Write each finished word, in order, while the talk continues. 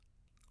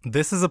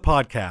This is a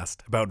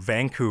podcast about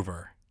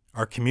Vancouver,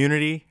 our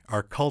community,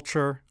 our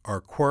culture,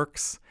 our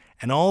quirks,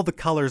 and all the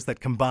colors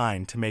that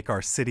combine to make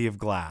our city of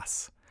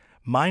glass.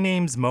 My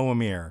name's Mo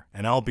Amir,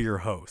 and I'll be your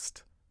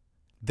host.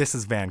 This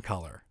is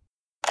VANCOLOUR.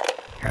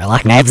 Your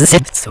lock knives is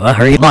it, so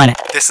hurry on it.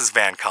 This is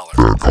VANCOLOUR.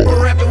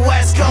 We're reppin'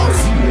 West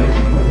Coast.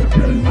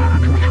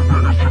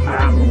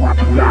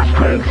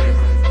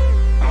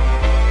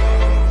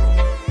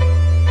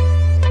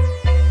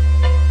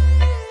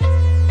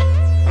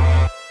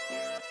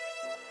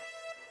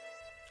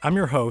 I'm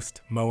your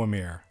host, Mo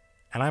Amir,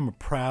 and I'm a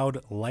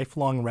proud,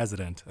 lifelong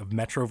resident of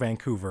Metro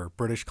Vancouver,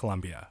 British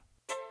Columbia.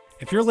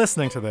 If you're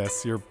listening to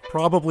this, you're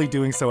probably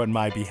doing so at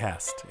my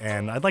behest,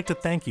 and I'd like to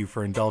thank you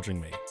for indulging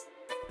me.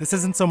 This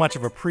isn't so much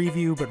of a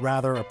preview, but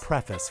rather a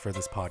preface for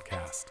this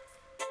podcast.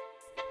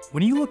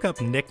 When you look up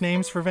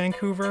nicknames for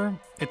Vancouver,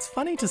 it's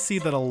funny to see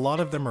that a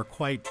lot of them are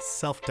quite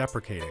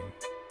self-deprecating.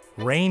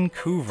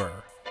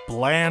 Rain-couver,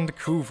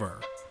 Bland-couver,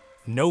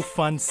 No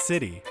Fun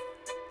City.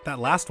 That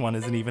last one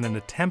isn't even an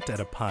attempt at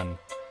a pun.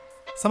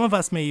 Some of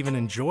us may even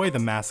enjoy the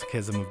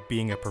masochism of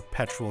being a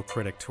perpetual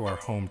critic to our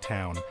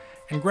hometown.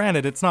 And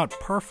granted, it's not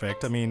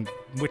perfect,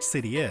 which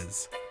city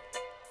is?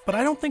 But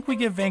I don't think we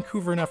give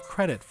Vancouver enough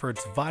credit for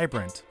its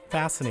vibrant,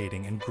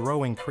 fascinating, and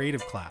growing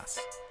creative class.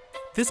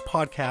 This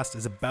podcast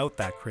is about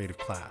that creative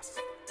class.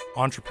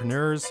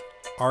 Entrepreneurs,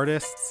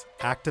 artists,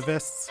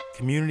 activists,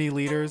 community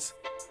leaders,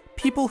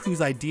 people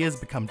whose ideas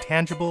become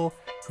tangible,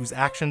 whose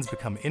actions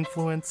become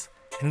influence,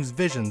 and whose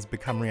visions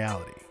become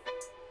reality.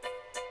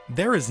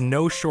 There is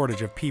no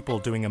shortage of people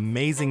doing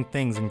amazing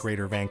things in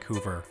Greater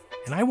Vancouver,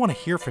 and I want to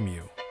hear from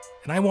you,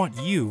 and I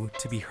want you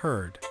to be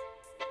heard.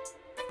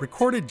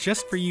 Recorded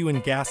just for you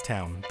in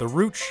Gastown, the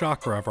root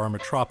chakra of our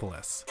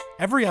metropolis,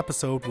 every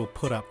episode will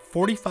put up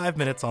 45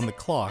 minutes on the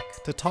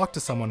clock to talk to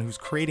someone who's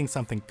creating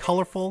something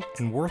colorful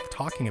and worth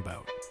talking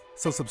about.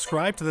 So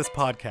subscribe to this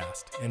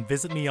podcast and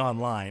visit me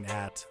online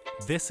at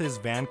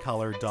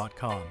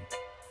thisisvancolour.com.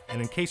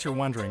 And in case you're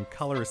wondering,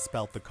 color is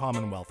spelt the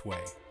Commonwealth way,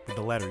 with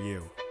the letter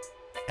U.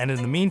 And in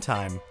the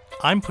meantime,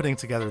 I'm putting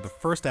together the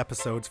first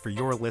episodes for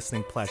your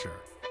listening pleasure.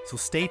 So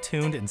stay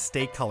tuned and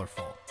stay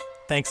colorful.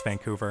 Thanks,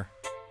 Vancouver.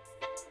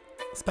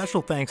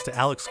 Special thanks to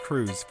Alex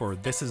Cruz for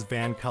This Is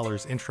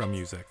VANCOLOUR's intro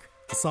music,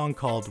 a song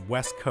called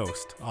West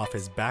Coast off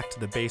his Back to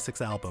the Basics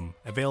album,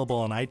 available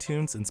on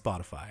iTunes and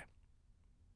Spotify.